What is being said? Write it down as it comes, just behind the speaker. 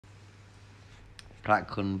พระ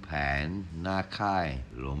คุณแผนหน้าค่าย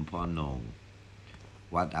หลวงพ่อโหน่ง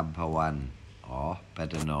Wat Ampawan, or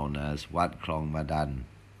better known as Wat Klong Madan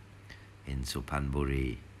in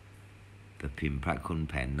Suphanburi. The Pim Prat Khun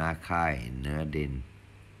Phaen Naa Khai in Nea Din,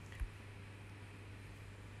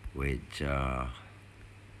 which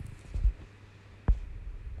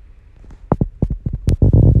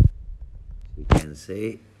you can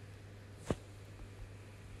see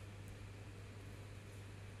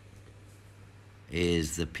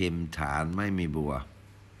is the Pim Than Mai Mi Bua,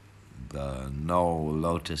 the no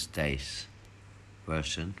lotus days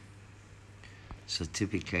version,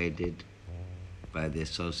 certificated by the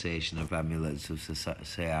Association of Amulets of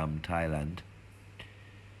Siam, Thailand.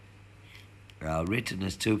 Written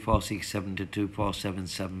as 2467 to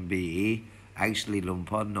 2477 BE. Actually, Luang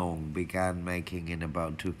Por Nong began making in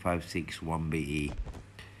about 2561 BE.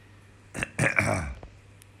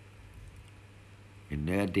 In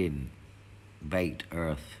Nea Din, baked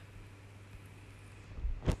earth.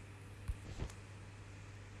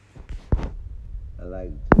 I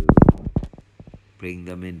like to bring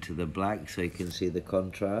them into the black so you can see the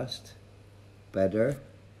contrast better.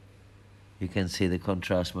 You can see the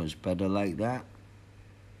contrast much better like that.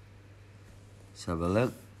 Let's have a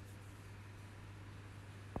look.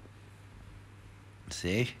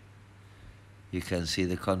 See? You can see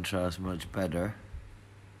the contrast much better.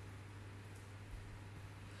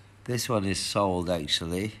 This one is sold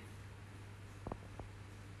actually.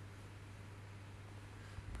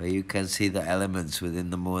 But you can see the elements within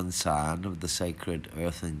the Muan San of the sacred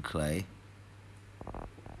earth and clay.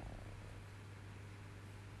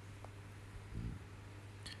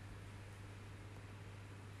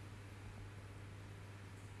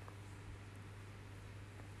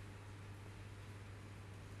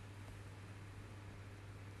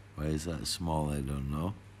 Why is that small? I don't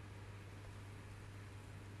know.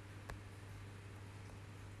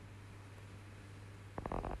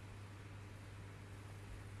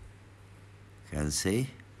 Can see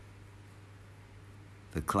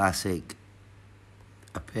the classic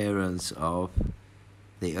appearance of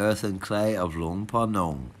the earth and clay of Luang Por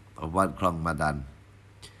Nong of Wat Klong Madan,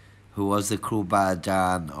 who was the Kru Ba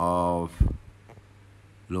Ajan of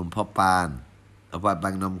Luang Por Pan of Wat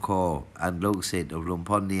Bang Nom Ko and Luk Sit of Luang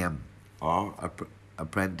Por Niem, or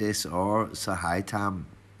apprentice or Sahai Tam,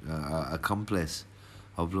 accomplice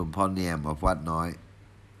of Luang Por Niem of Wat Noi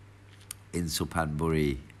in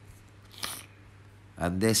Suphanburi.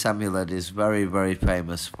 And this amulet is very, very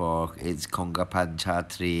famous for its Kongapan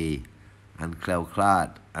Chatri and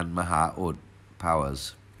Klad and Maha Ut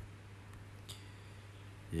powers.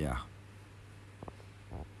 Yeah.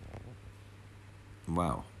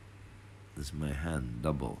 Wow. This is my hand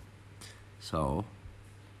double. So,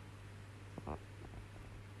 yeah.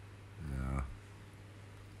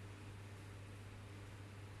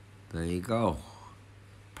 There you go.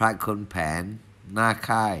 Prat Khun Phaen Naa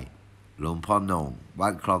Khai Luang Por Nong,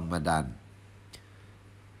 Wat Klong Madan.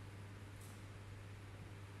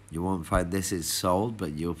 You won't find this is sold,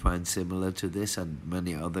 but you'll find similar to this and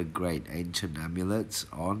many other great ancient amulets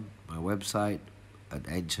on my website at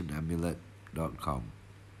ancientamulet.com.